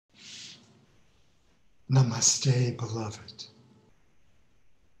Namaste, beloved.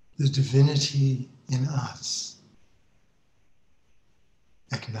 The divinity in us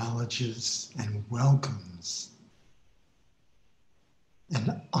acknowledges and welcomes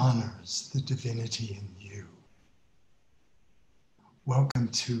and honors the divinity in you. Welcome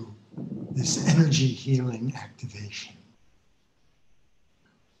to this energy healing activation.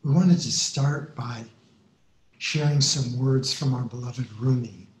 We wanted to start by sharing some words from our beloved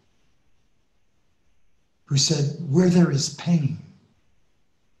Rumi, who said, "Where there is pain,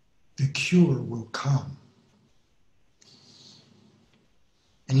 the cure will come."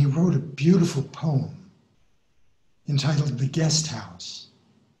 And he wrote a beautiful poem entitled "The Guest House."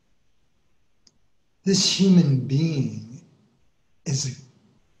 This human being is a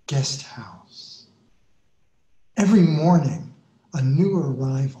guest house. Every morning, a new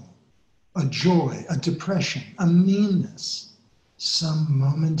arrival, a joy, a depression, a meanness, some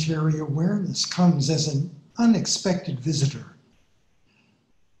momentary awareness comes as an unexpected visitor.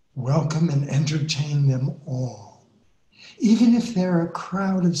 Welcome and entertain them all. Even if they're a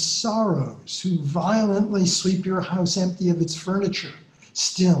crowd of sorrows who violently sweep your house empty of its furniture,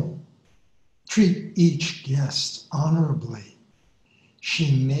 still treat each guest honorably.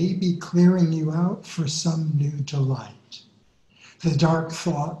 She may be clearing you out for some new delight. The dark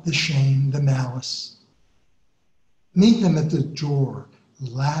thought, the shame, the malice. Meet them at the door,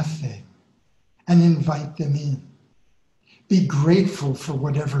 laughing, and invite them in. Be grateful for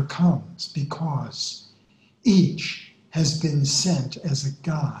whatever comes, because each has been sent as a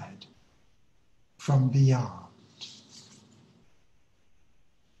guide from beyond.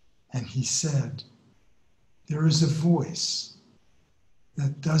 And he said, there is a voice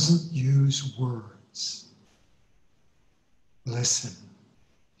that doesn't use words. Listen.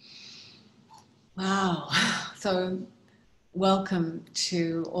 Wow. So welcome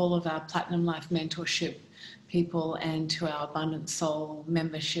to all of our Platinum Life Mentorship people and to our Abundant Soul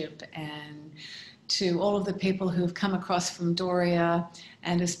membership and to all of the people who have come across from Doria,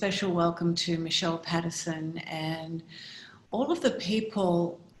 and a special welcome to Michelle Patterson and all of the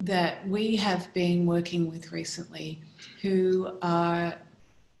people that we have been working with recently who are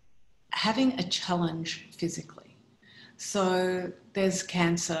having a challenge physically. So there's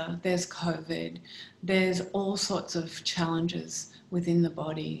cancer, there's COVID, there's all sorts of challenges within the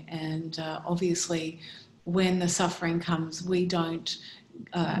body. And obviously, when the suffering comes, we don't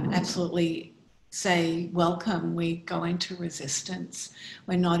absolutely say welcome. We go into resistance.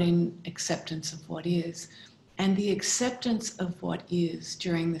 We're not in acceptance of what is. And the acceptance of what is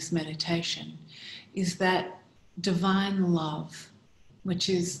during this meditation is that divine love, which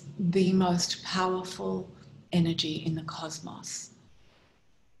is the most powerful energy in the cosmos,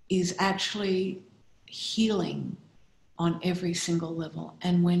 is actually healing on every single level.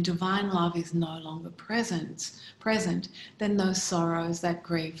 And when divine love is no longer present, then those sorrows, that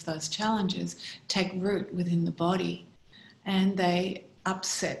grief, those challenges take root within the body and they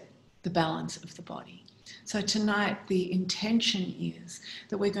upset the balance of the body. So tonight the intention is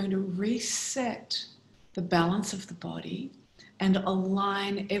that we're going to reset the balance of the body and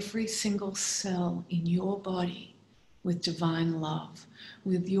align every single cell in your body with divine love,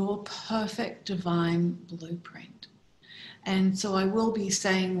 with your perfect divine blueprint. And so I will be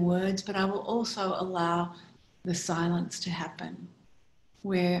saying words, but I will also allow the silence to happen,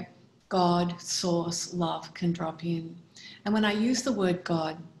 where God, source, love can drop in. And when I use the word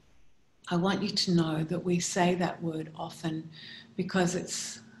God, I want you to know that we say that word often because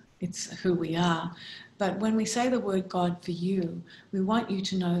it's who we are. But when we say the word God for you, we want you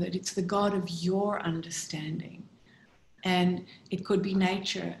to know that it's the God of your understanding. And it could be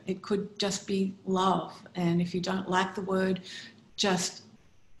nature, it could just be love. And if you don't like the word, just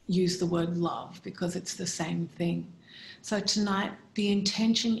use the word love because it's the same thing. So tonight, the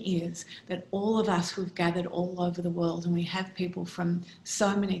intention is that all of us who've gathered all over the world, and we have people from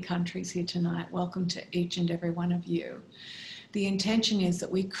so many countries here tonight, welcome to each and every one of you. The intention is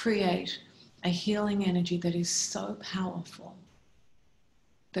that we create a healing energy that is so powerful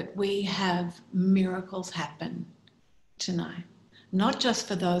that we have miracles happen tonight, not just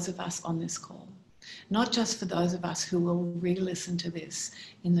for those of us on this call, not just for those of us who will re-listen to this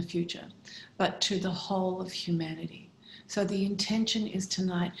in the future, but to the whole of humanity. So the intention is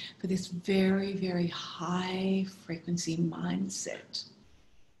tonight for this very, very high frequency mindset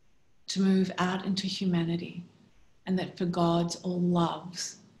to move out into humanity, and that for God's all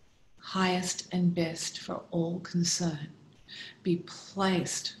loves, highest and best for all concerned, be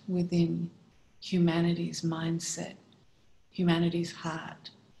placed within humanity's mindset, humanity's heart,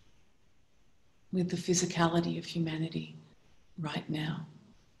 with the physicality of humanity right now.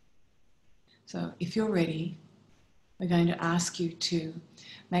 So if you're ready, we're going to ask you to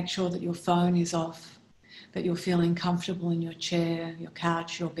make sure that your phone is off, that you're feeling comfortable in your chair, your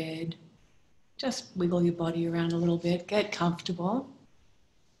couch, your bed. Just wiggle your body around a little bit, get comfortable.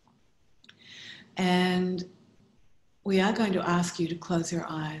 And we are going to ask you to close your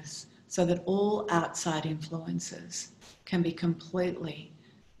eyes so that all outside influences can be completely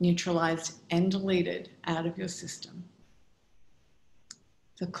neutralized and deleted out of your system.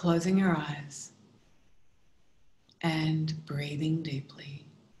 So closing your eyes and breathing deeply.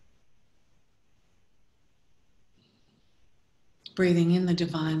 Breathing in the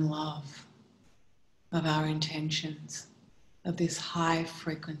divine love of our intentions, of this high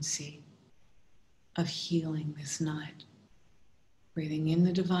frequency of healing this night. Breathing in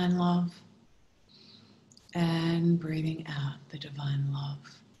the divine love and breathing out the divine love.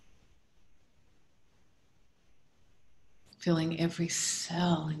 Filling every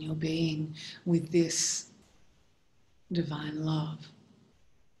cell in your being with this divine love.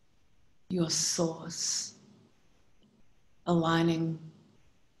 Your source, aligning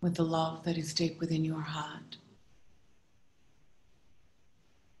with the love that is deep within your heart.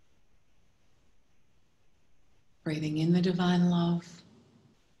 Breathing in the divine love,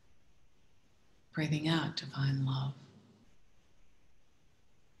 breathing out divine love.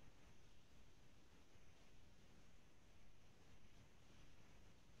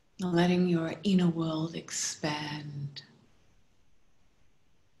 Letting your inner world expand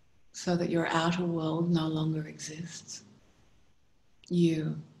so that your outer world no longer exists.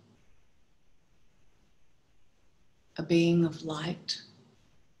 You, a being of light,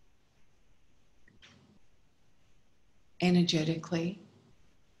 energetically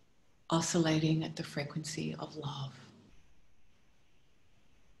oscillating at the frequency of love.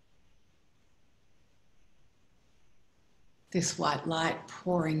 This white light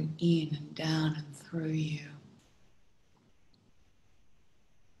pouring in and down and through you.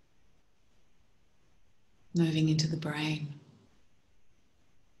 Moving into the brain.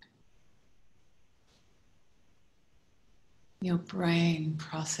 Your brain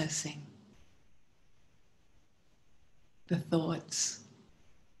processing the thoughts.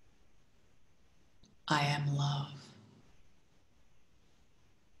 I am love.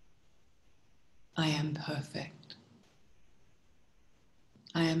 I am perfect.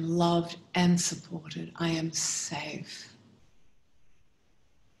 I am loved and supported. I am safe.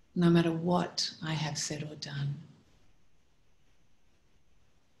 No matter what I have said or done,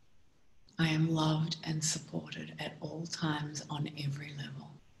 I am loved and supported at all times on every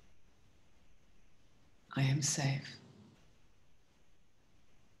level. I am safe.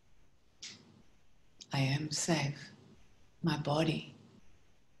 I am safe. My body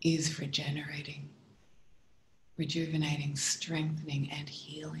is regenerating, rejuvenating, strengthening, and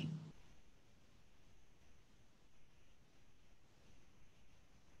healing.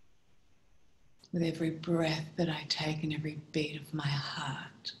 With every breath that I take and every beat of my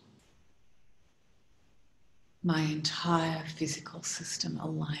heart, my entire physical system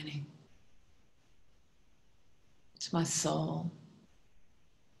aligning to my soul,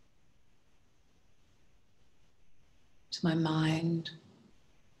 to my mind,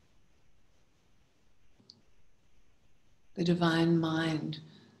 the divine mind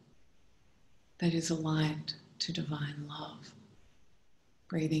that is aligned to divine love.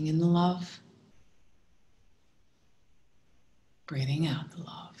 Breathing in the love, breathing out the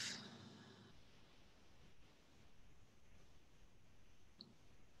love.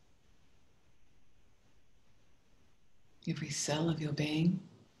 Every cell of your being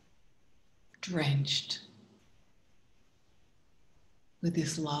drenched with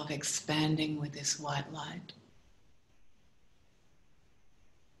this love, expanding with this white light.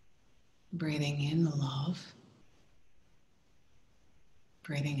 Breathing in the love,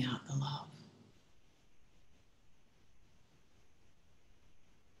 breathing out the love.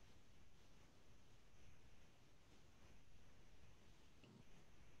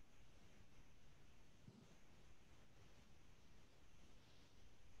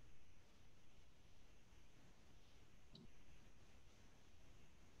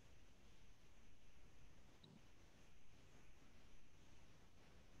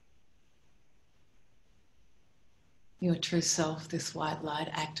 Your true self, this white light,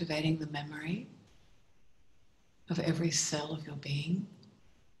 activating the memory of every cell of your being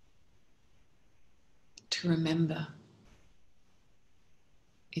to remember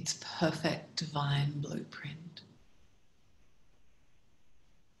its perfect divine blueprint.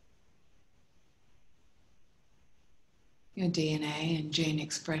 Your DNA and gene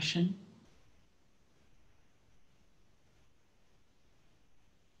expression,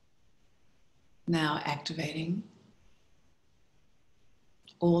 Now activating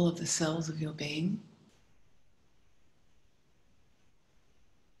all of the cells of your being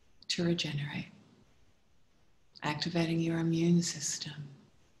to regenerate. Activating your immune system.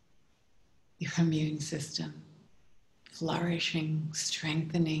 Your immune system flourishing,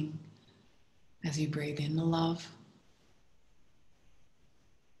 strengthening as you breathe in the love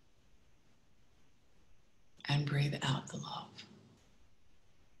and breathe out the love.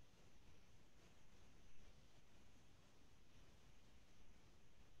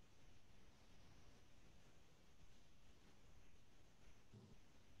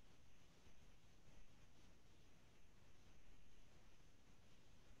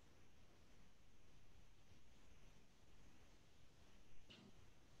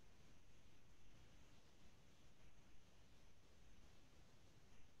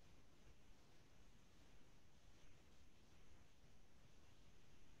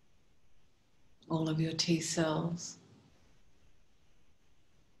 All of your T cells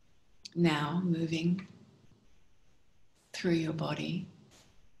now moving through your body,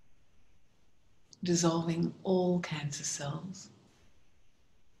 dissolving all cancer cells,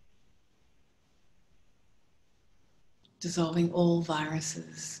 dissolving all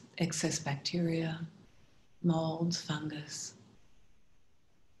viruses, excess bacteria, molds, fungus.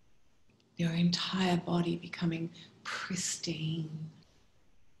 Your entire body becoming pristine.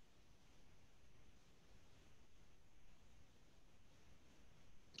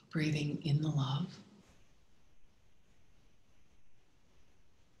 Breathing in the love.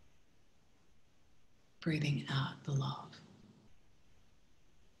 Breathing out the love.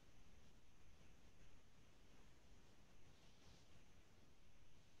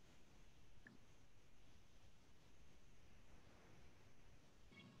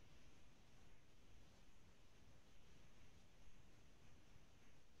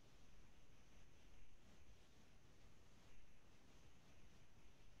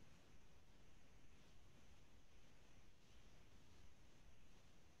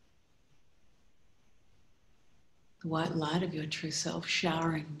 The white light of your true self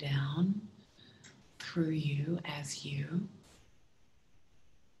showering down through you as you.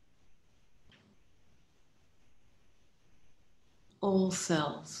 All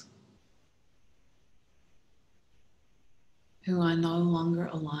cells who are no longer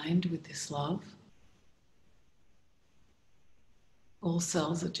aligned with this love, all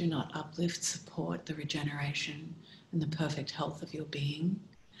cells that do not uplift, support the regeneration and the perfect health of your being,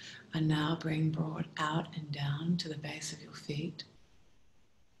 are now being brought out and down to the base of your feet,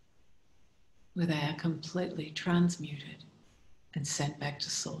 where they are completely transmuted and sent back to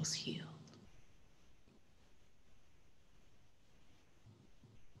source healed.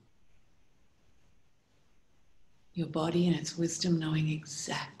 Your body in its wisdom knowing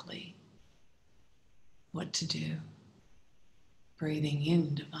exactly what to do. Breathing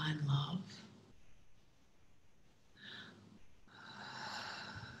in divine love.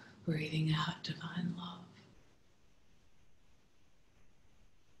 Breathing out divine love.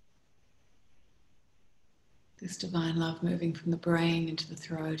 This divine love moving from the brain into the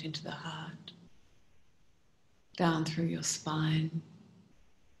throat, into the heart, down through your spine,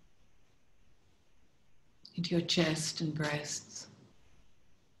 into your chest and breasts,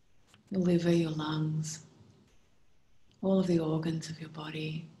 your liver, your lungs, all of the organs of your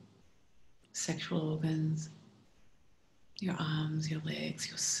body, sexual organs, your arms, your legs,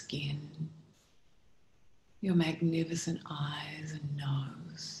 your skin, your magnificent eyes and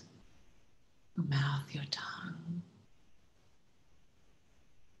nose, your mouth, your tongue,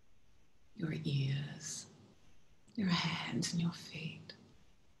 your ears, your hands and your feet.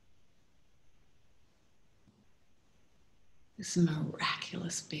 This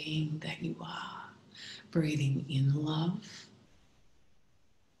miraculous being that you are, breathing in love,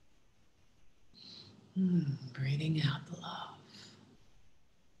 breathing out the love.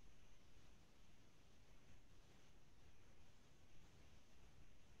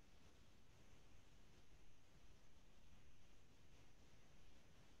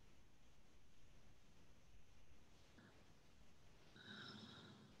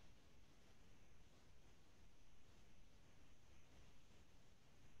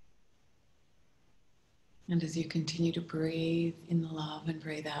 And as you continue to breathe in the love and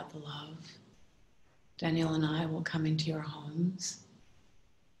breathe out the love, Daniel and I will come into your homes.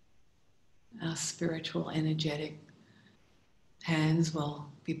 Our spiritual, energetic hands will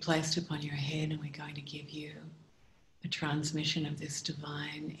be placed upon your head, and we're going to give you a transmission of this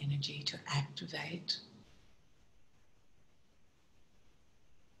divine energy to activate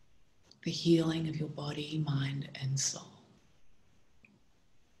the healing of your body, mind, and soul.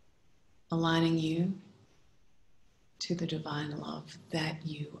 aligning you to the divine love that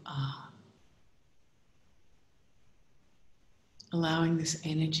you are. Allowing this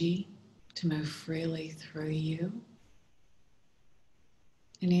energy to move freely through you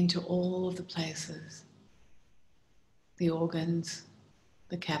and into all of the places, the organs,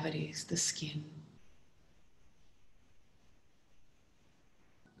 the cavities, the skin,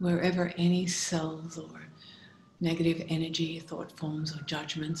 wherever any cells or negative energy, thought forms or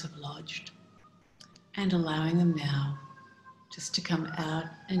judgments have lodged, and allowing them now just to come out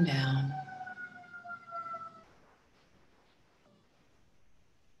and down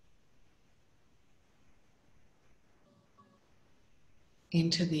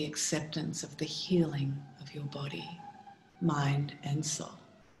into the acceptance of the healing of your body, mind, and soul.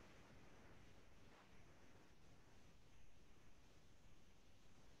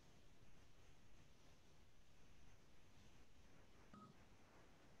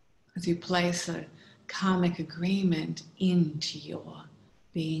 As you place a karmic agreement into your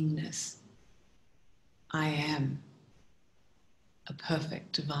beingness, I am a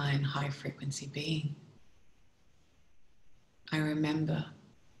perfect, divine, high-frequency being. I remember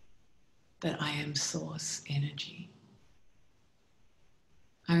that I am source energy.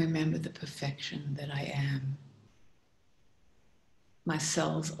 I remember the perfection that I am. My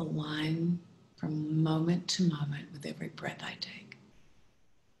cells align from moment to moment with every breath I take,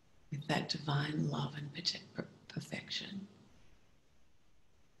 with that divine love and perfection.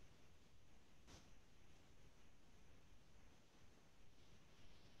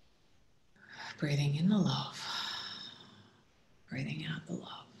 Breathing in the love, breathing out the love.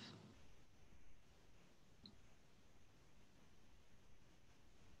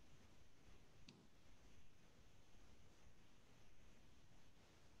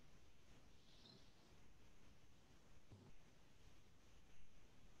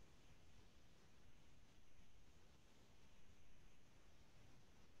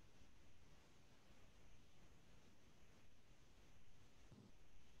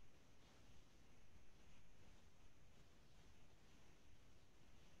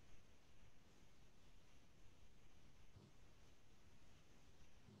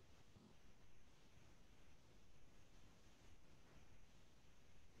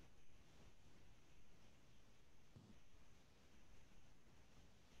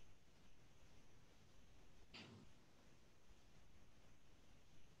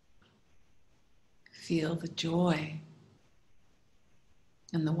 Feel the joy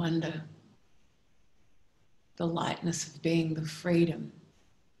and the wonder, the lightness of being, the freedom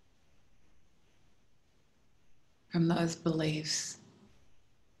from those beliefs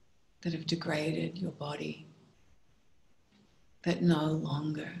that have degraded your body, that no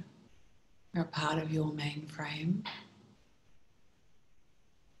longer are part of your main frame.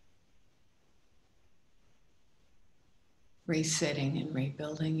 Resetting and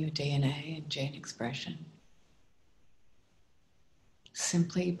rebuilding your DNA and gene expression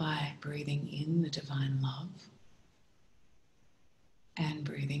simply by breathing in the divine love and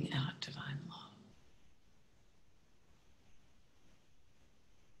breathing out divine love.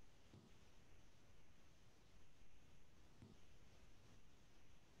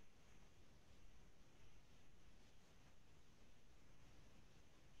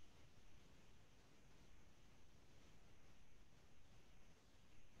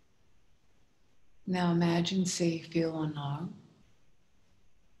 Now imagine, see, feel or know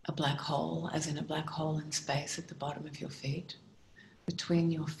a black hole, as in a black hole in space at the bottom of your feet. Between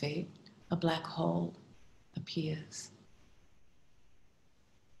your feet, a black hole appears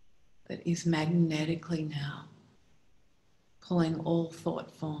that is magnetically now pulling all thought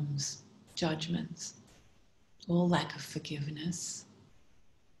forms, judgments, all lack of forgiveness,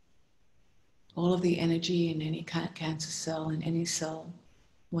 all of the energy in any cancer cell, in any cell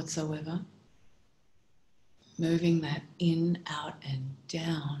whatsoever, moving that in, out, and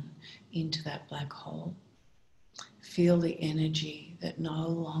down into that black hole. Feel the energy that no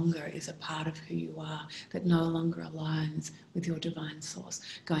longer is a part of who you are, that no longer aligns with your divine source,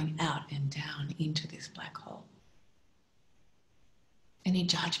 going out and down into this black hole. Any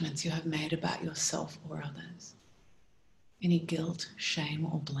judgments you have made about yourself or others, any guilt, shame,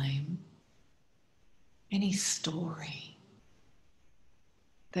 or blame, any story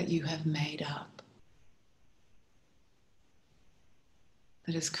that you have made up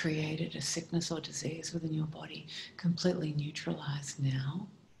that has created a sickness or disease within your body, completely neutralized now.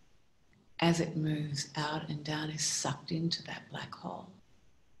 As it moves out and down, is sucked into that black hole.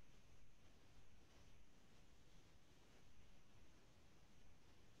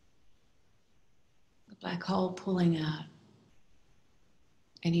 The black hole pulling out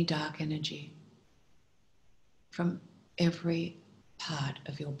any dark energy from every part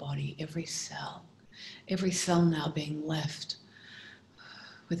of your body, every cell now being left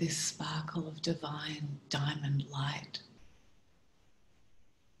with this sparkle of divine diamond light.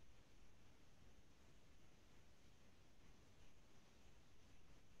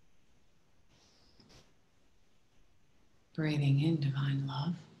 Breathing in divine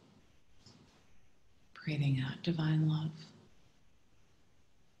love, breathing out divine love.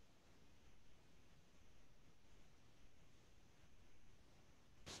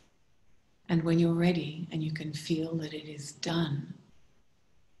 And when you're ready and you can feel that it is done,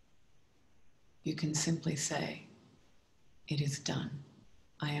 you can simply say, it is done.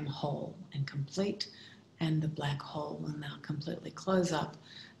 I am whole and complete, and the black hole will now completely close up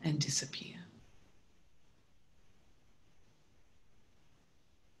and disappear.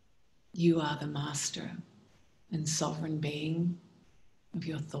 You are the master and sovereign being of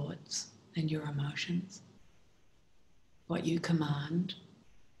your thoughts and your emotions. What you command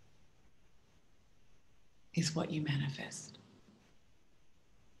is what you manifest.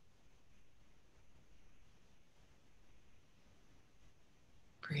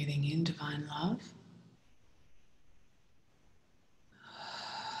 Breathing in divine love.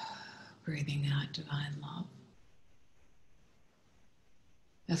 Breathing out divine love.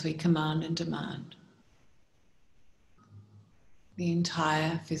 As we command and demand the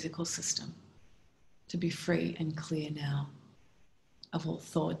entire physical system to be free and clear now of all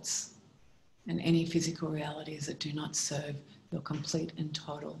thoughts and any physical realities that do not serve your complete and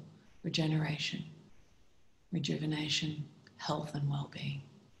total regeneration, rejuvenation, health and well-being.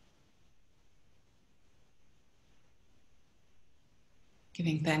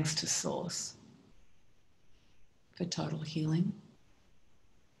 Giving thanks to Source for total healing,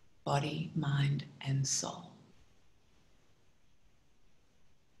 body, mind and soul.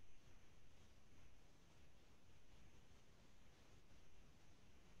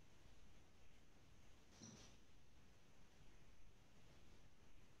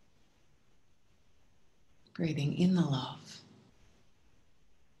 Breathing in the love,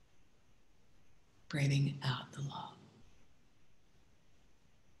 breathing out the love.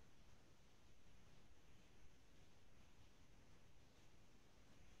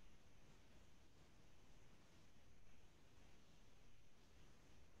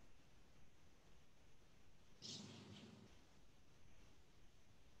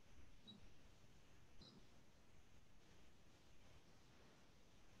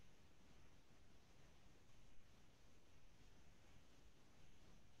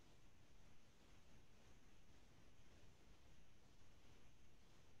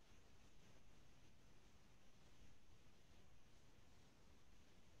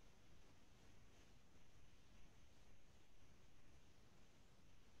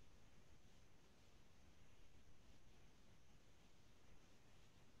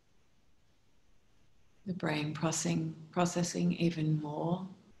 The brain processing even more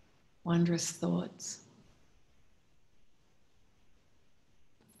wondrous thoughts.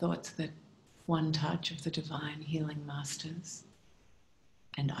 Thoughts that one touch of the divine healing masters,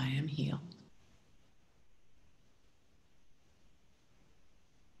 and I am healed.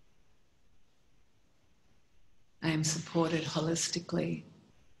 I am supported holistically,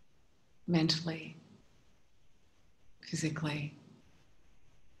 mentally, physically.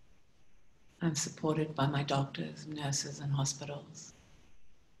 I'm supported by my doctors, nurses, and hospitals.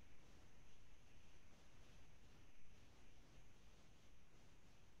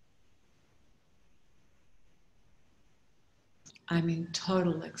 I'm in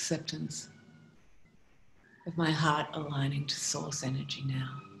total acceptance of my heart aligning to source energy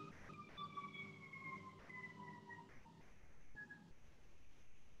now.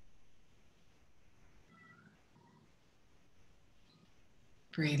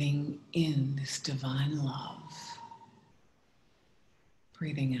 Breathing in this divine love.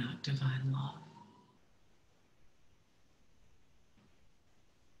 Breathing out divine love.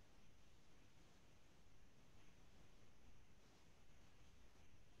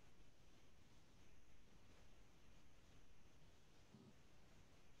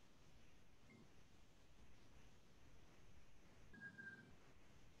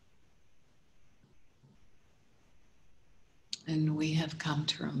 And we have come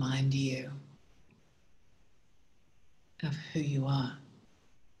to remind you of who you are.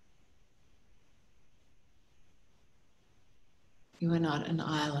 You are not an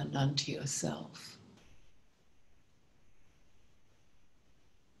island unto yourself.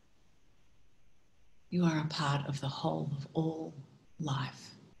 You are a part of the whole of all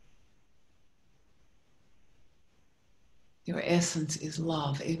life. Your essence is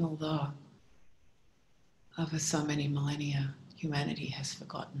love, even though over so many millennia humanity has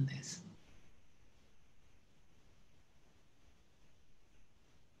forgotten this.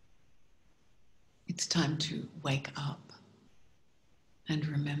 It's time to wake up and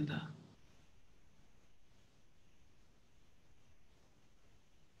remember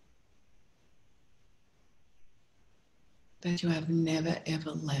that you have never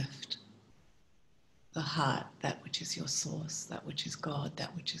ever left the heart, that which is your source, that which is God,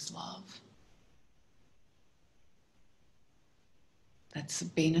 that which is love. That's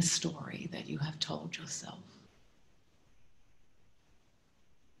been a story that you have told yourself.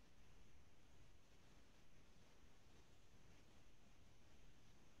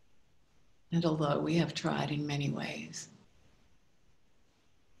 And although we have tried in many ways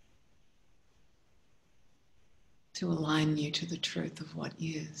to align you to the truth of what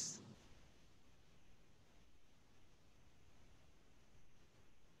is,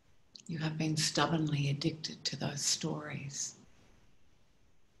 you have been stubbornly addicted to those stories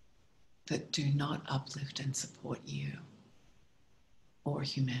that do not uplift and support you or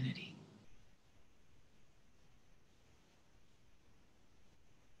humanity.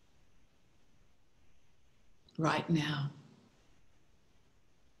 Right now,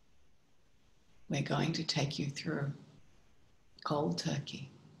 we're going to take you through cold turkey.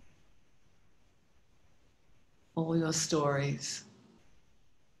 All your stories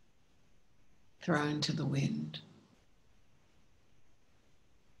thrown to the wind.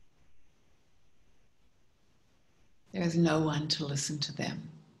 There is no one to listen to them.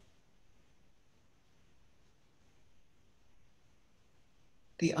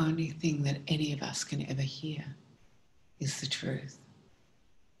 The only thing that any of us can ever hear is the truth.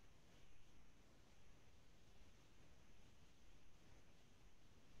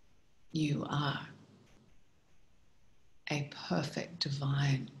 You are a perfect,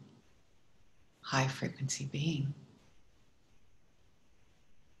 divine, high-frequency being.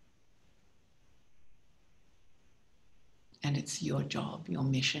 And it's your job, your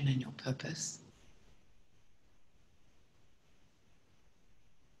mission, and your purpose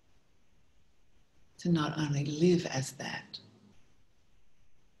to not only live as that,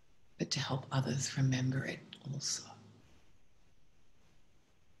 but to help others remember it also.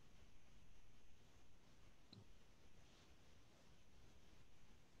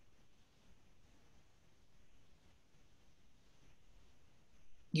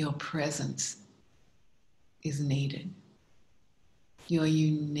 Your presence is needed. Your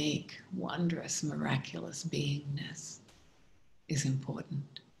unique, wondrous, miraculous beingness is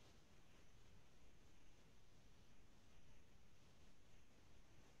important.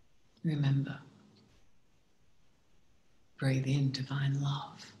 Remember, breathe in divine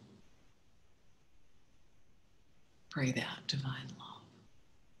love. Breathe out divine love.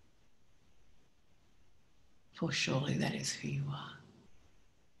 For surely that is who you are.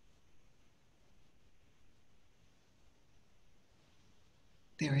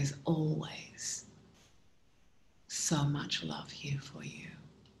 There is always so much love here for you.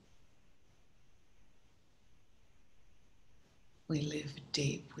 We live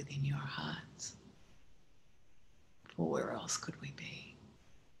deep within your hearts. For where else could we be?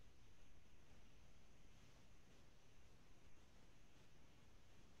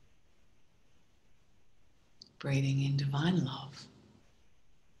 Breathing in divine love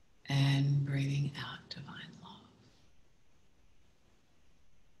and breathing out divine love.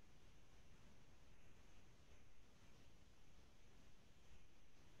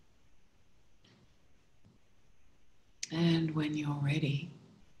 And when you're ready,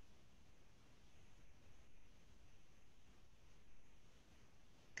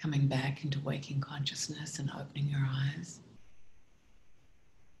 coming back into waking consciousness and opening your eyes.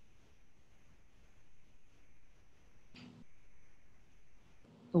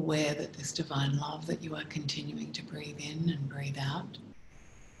 Aware that this divine love that you are continuing to breathe in and breathe out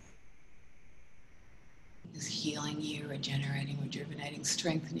is healing you, regenerating, rejuvenating,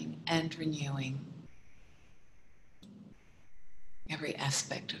 strengthening, and renewing every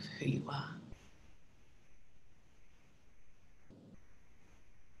aspect of who you are.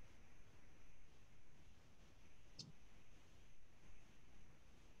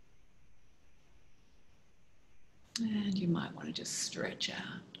 And you might want to just stretch out.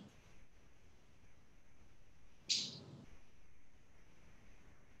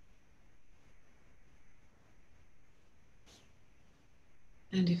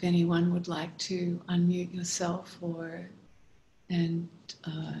 And if anyone would like to unmute yourself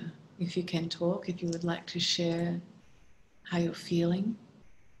if you can talk, if you would like to share how you're feeling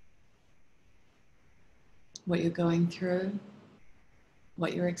what you're going through,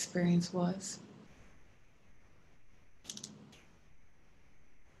 what your experience was.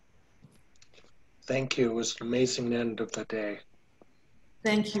 Thank you. It was an amazing end of the day.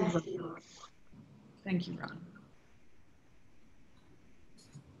 Thank you, Ron. Thank you, Ron.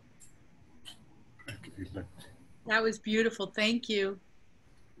 That was beautiful. Thank you.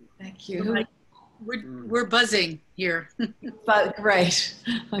 Thank you. We're buzzing here. But great.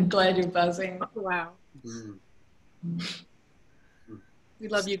 I'm glad you're buzzing. Wow. We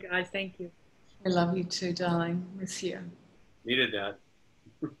love you guys. Thank you. I love you too, darling. Miss you. Needed that.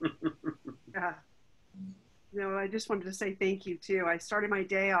 Yeah. No, I just wanted to say thank you too. I started my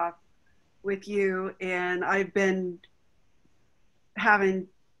day off with you, and I've been having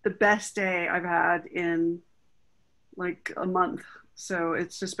the best day I've had in like a month. So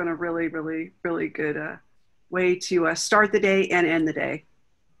it's just been a really, really, really good way to start the day and end the day.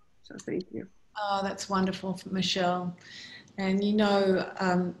 So thank you. Oh, that's wonderful, Michelle. And you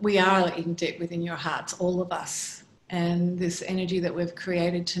know, we are in deep within your hearts, all of us. And this energy that we've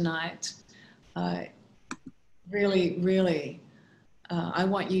created tonight, really, really, I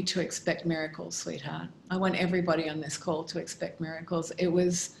want you to expect miracles, sweetheart. I want everybody on this call to expect miracles. It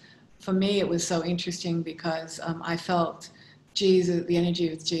was, for me, it was so interesting because I felt Jesus, the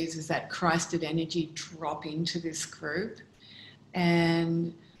energy of Jesus, that Christed energy drop into this group.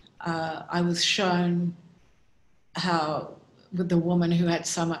 And I was shown how with the woman who had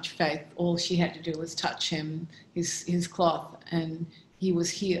so much faith, all she had to do was touch him, his cloth, and he was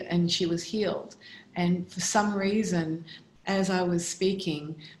healed, and she was healed. And for some reason, as I was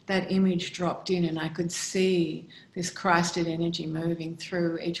speaking, that image dropped in, and I could see this Christed energy moving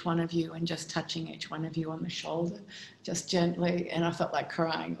through each one of you and just touching each one of you on the shoulder, just gently. And I felt like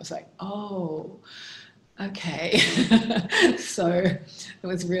crying. It was like, oh, okay. So it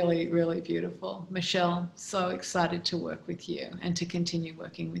was really, really beautiful. Michelle, so excited to work with you and to continue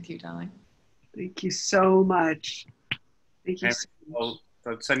working with you, darling. Thank you so much. Thank you so much.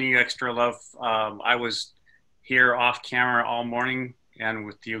 So sending you extra love. I was here off camera all morning and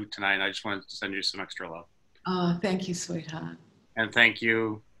with you tonight. I just wanted to send you some extra love. Oh, thank you, sweetheart. And thank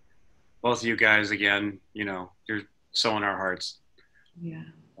you, both of you guys again. You know, you're so in our hearts. Yeah.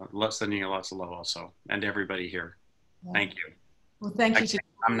 Sending you lots of love also, and everybody here. Yeah. Thank you. Well, thank you.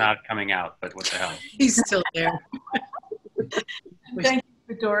 I'm not coming out, but what the hell? He's still there. Thank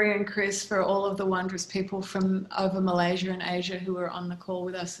you, Doria and Chris, for all of the wondrous people from over Malaysia and Asia who are on the call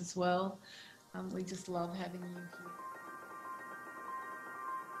with us as well. We just love having you here.